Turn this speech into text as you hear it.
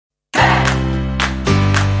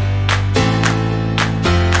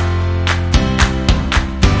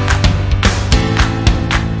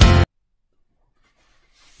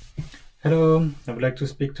Hello, I would like to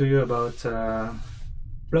speak to you about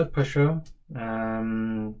blood pressure.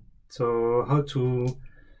 So how to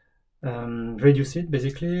reduce it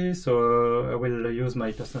basically. So I will use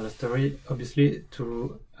my personal story, obviously,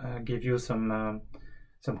 to give you some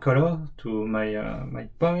color to my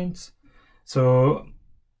points. So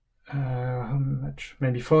how much?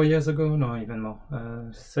 Maybe 4 years ago? No, even more.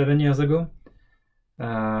 7 years ago.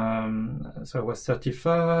 So I was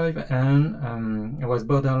 35 and I was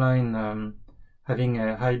borderline having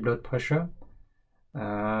a high blood pressure.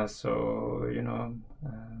 So,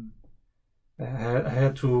 I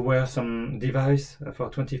had to wear some device for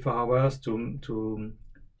 24 hours to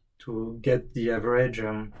get the average.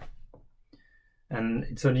 And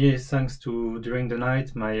it's only thanks to during the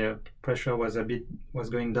night my pressure was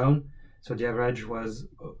going down, so the average was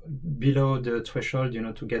below the threshold,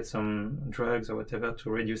 to get some drugs or whatever to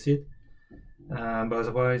reduce it. But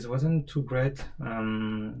otherwise, it wasn't too great.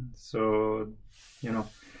 So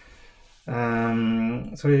I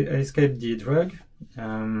escaped the drug,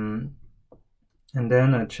 and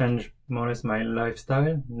then I changed more or less my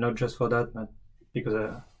lifestyle. Not just for that, but because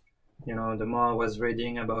the more I was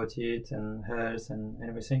reading about it and health and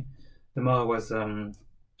everything, the more I was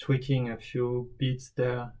tweaking a few bits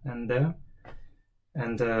there and there.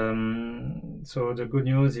 And so the good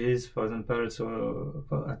news is, for example,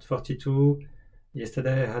 at 42,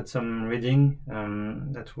 yesterday I had some reading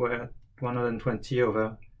that were 120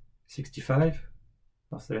 over 65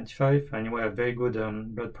 or 75, anyway, a very good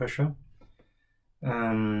blood pressure.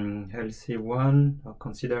 Healthy one, or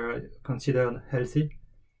considered healthy.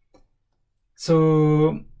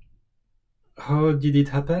 So how did it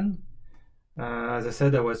happen? As I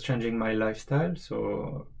said, I was changing my lifestyle,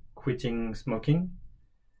 so quitting smoking.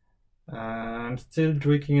 I'm still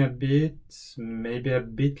drinking a bit, maybe a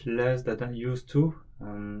bit less than I used to.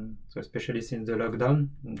 So especially since the lockdown,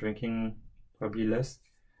 I'm drinking probably less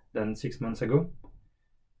than 6 months ago.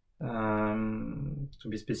 To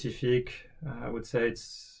be specific, I would say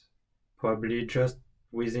it's probably just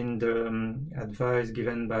within the advice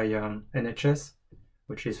given by NHS,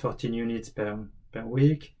 which is 14 units per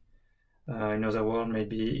week. In other words,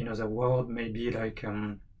 maybe like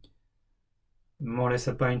more or less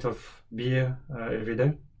a pint of beer every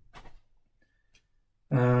day.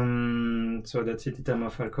 So that's it in terms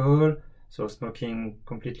of alcohol. So smoking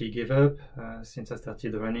completely gave up since I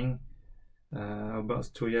started running about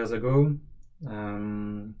 2 years ago.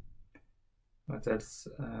 What else?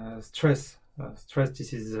 Stress. Stress,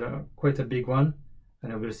 this is quite a big one,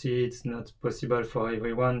 and obviously it's not possible for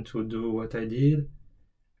everyone to do what I did,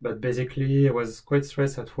 but basically I was quite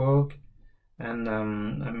stressed at work, and I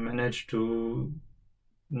managed to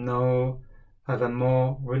now have a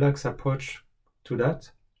more relaxed approach to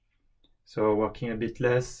that. So working a bit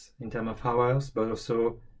less in terms of hours, but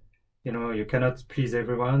also, you cannot please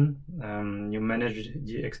everyone. You manage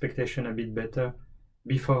the expectation a bit better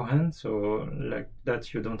beforehand, so like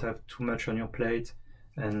that you don't have too much on your plate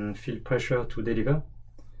and feel pressure to deliver.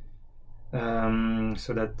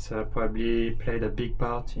 So that probably played a big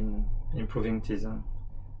part in improving this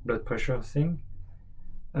blood pressure thing.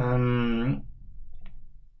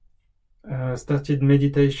 Started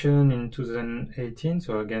meditation in 2018,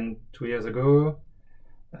 so again 2 years ago.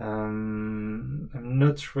 I'm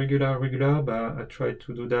not regular, but I try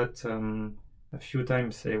to do that a few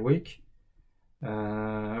times a week.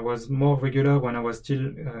 I was more regular when I was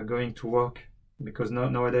still going to work, because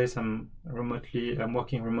nowadays I'm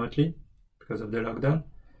working remotely because of the lockdown,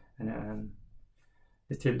 and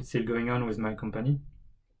it's still going on with my company.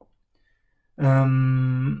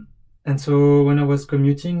 And so when I was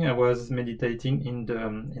commuting, I was meditating in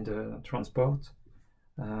the transport.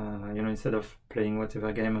 Instead of playing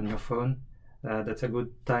whatever game on your phone, that's a good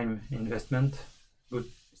time investment, good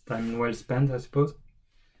time well spent, I suppose.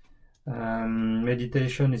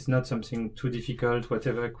 Meditation is not something too difficult,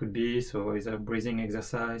 whatever it could be. So it's a breathing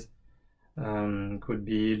exercise, could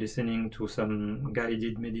be listening to some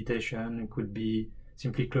guided meditation, it could be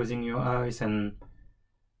simply closing your eyes and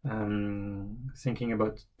thinking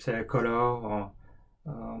about, say, a color, or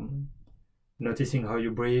noticing how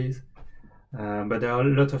you breathe. But there are a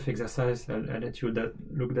lot of exercises. I'll let you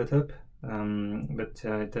look that up. But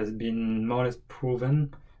it has been more or less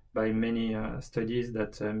proven by many studies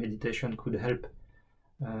that meditation could help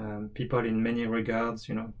people in many regards.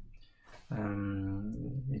 It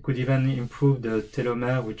could even improve the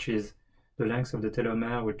telomere, which is the length of the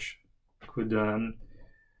telomere, which could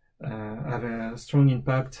have a strong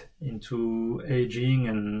impact into aging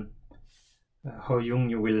and how young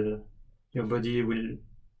your body will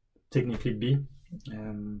technically be.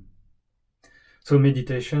 So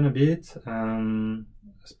meditation a bit.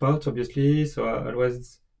 sport, obviously, so I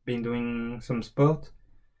always been doing some sport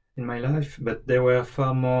in my life, but they were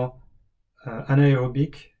far more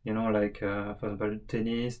anaerobic, like for example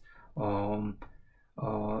tennis or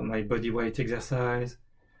my body weight exercise,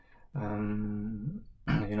 a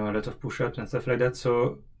lot of push-ups and stuff like that.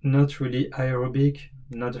 So not really aerobic,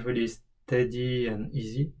 not really steady and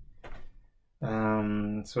easy.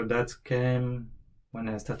 So that came when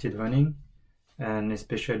I started running, and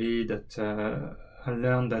especially that I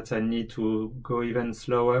learned that I need to go even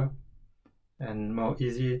slower and more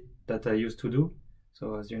easy that I used to do.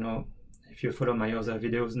 So as you know, if you follow my other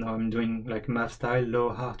videos, now I'm doing like math style, low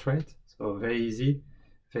heart rate, so very easy,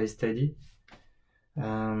 very steady,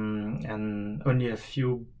 and only a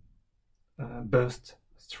few burst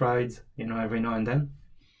strides, every now and then.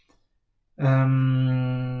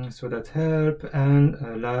 So that helped.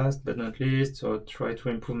 And last but not least, so try to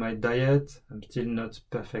improve my diet. I'm still not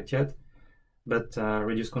perfect yet, but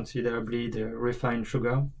reduce considerably the refined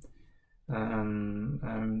sugar.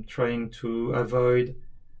 I'm trying to avoid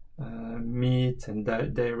meat and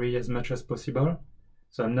dairy as much as possible.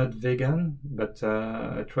 So I'm not vegan, but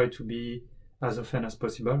I try to be as often as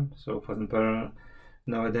possible. So for example,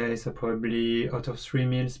 nowadays I probably, out of 3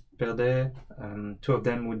 meals per day, 2 of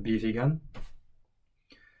them would be vegan.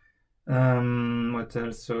 What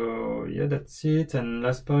else? So yeah, that's it. And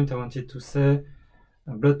last point I wanted to say,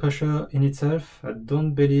 blood pressure in itself, I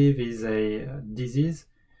don't believe is a disease.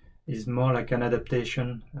 Is more like an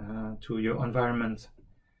adaptation to your environment.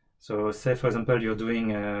 So say for example you're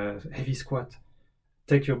doing a heavy squat,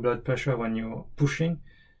 take your blood pressure when you're pushing,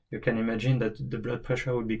 you can imagine that the blood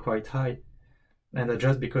pressure will be quite high, and that's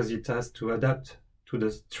just because it has to adapt to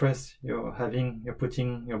the stress you're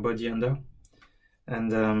putting your body under.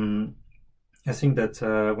 And I think that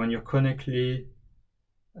when you're chronically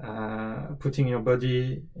putting your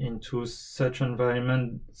body into such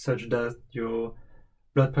environment such that your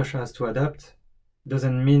blood pressure has to adapt,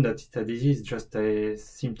 doesn't mean that it's a disease, just a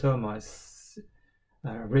symptom or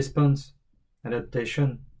a response,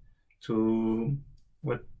 adaptation to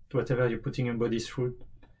whatever you're putting your body through.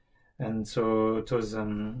 And so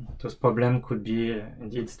those problems could be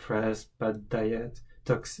indeed stress, bad diet,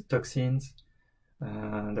 toxins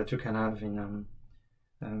that you can have in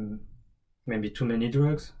maybe too many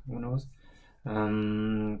drugs, who knows.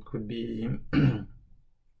 Could be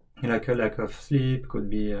like a lack of sleep, could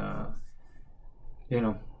be a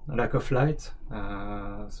lack of light.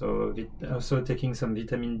 So also taking some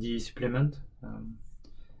vitamin D supplement,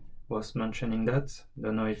 was mentioning that.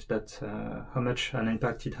 Don't know if that how much an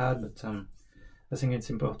impact it had, but I think it's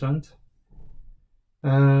important.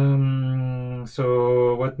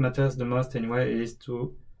 So what matters the most anyway is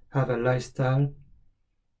to have a lifestyle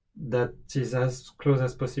that is as close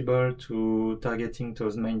as possible to targeting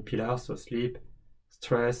those main pillars, so sleep,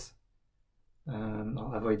 stress,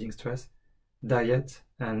 or avoiding stress, diet,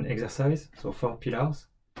 and exercise, so 4 pillars.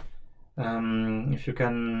 If you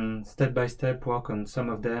can step by step work on some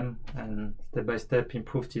of them and step by step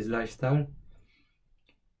improve his lifestyle,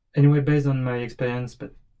 anyway, based on my experience,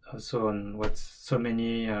 but also on what so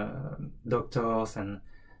many doctors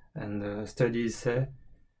and studies say,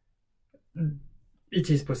 it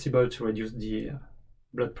is possible to reduce the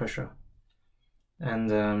blood pressure, and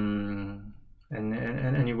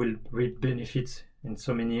you will reap benefits in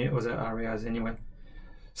so many other areas anyway.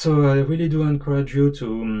 So I really do encourage you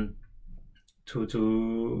to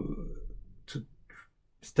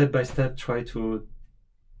step by step try to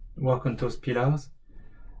work on those pillars,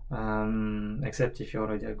 except if you're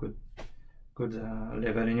already a good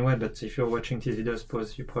level anyway. But if you're watching this video, I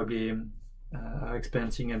suppose you probably are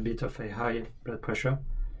experiencing a bit of a high blood pressure,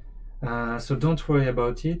 so don't worry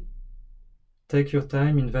about it. Take your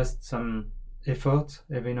time, invest some effort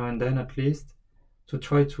every now and then at least to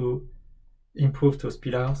try to improve those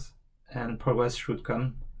pillars, and progress should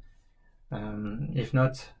come. If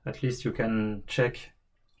not, at least you can check,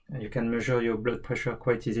 you can measure your blood pressure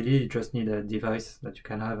quite easily. You just need a device that you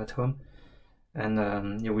can have at home,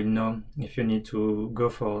 and you will know if you need to go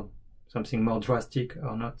for something more drastic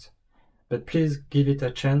or not. But please give it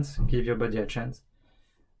a chance, give your body a chance,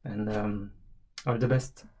 and all the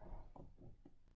best.